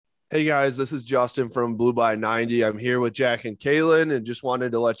Hey guys, this is Justin from Blue by 90. I'm here with Jack and Kaylin and just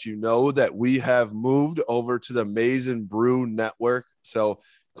wanted to let you know that we have moved over to the Maize and Brew network. So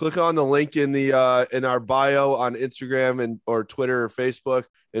click on the link in our bio on Instagram and or Twitter or Facebook,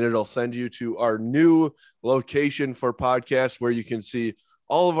 and it'll send you to our new location for podcasts where you can see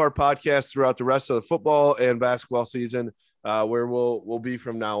all of our podcasts throughout the rest of the football and basketball season, where we'll be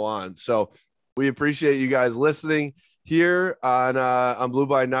from now on. So we appreciate you guys listening here on Blue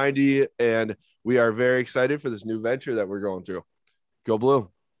by 90, and we are very excited for this new venture that we're going through. Go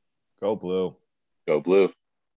Blue. Go Blue. Go Blue.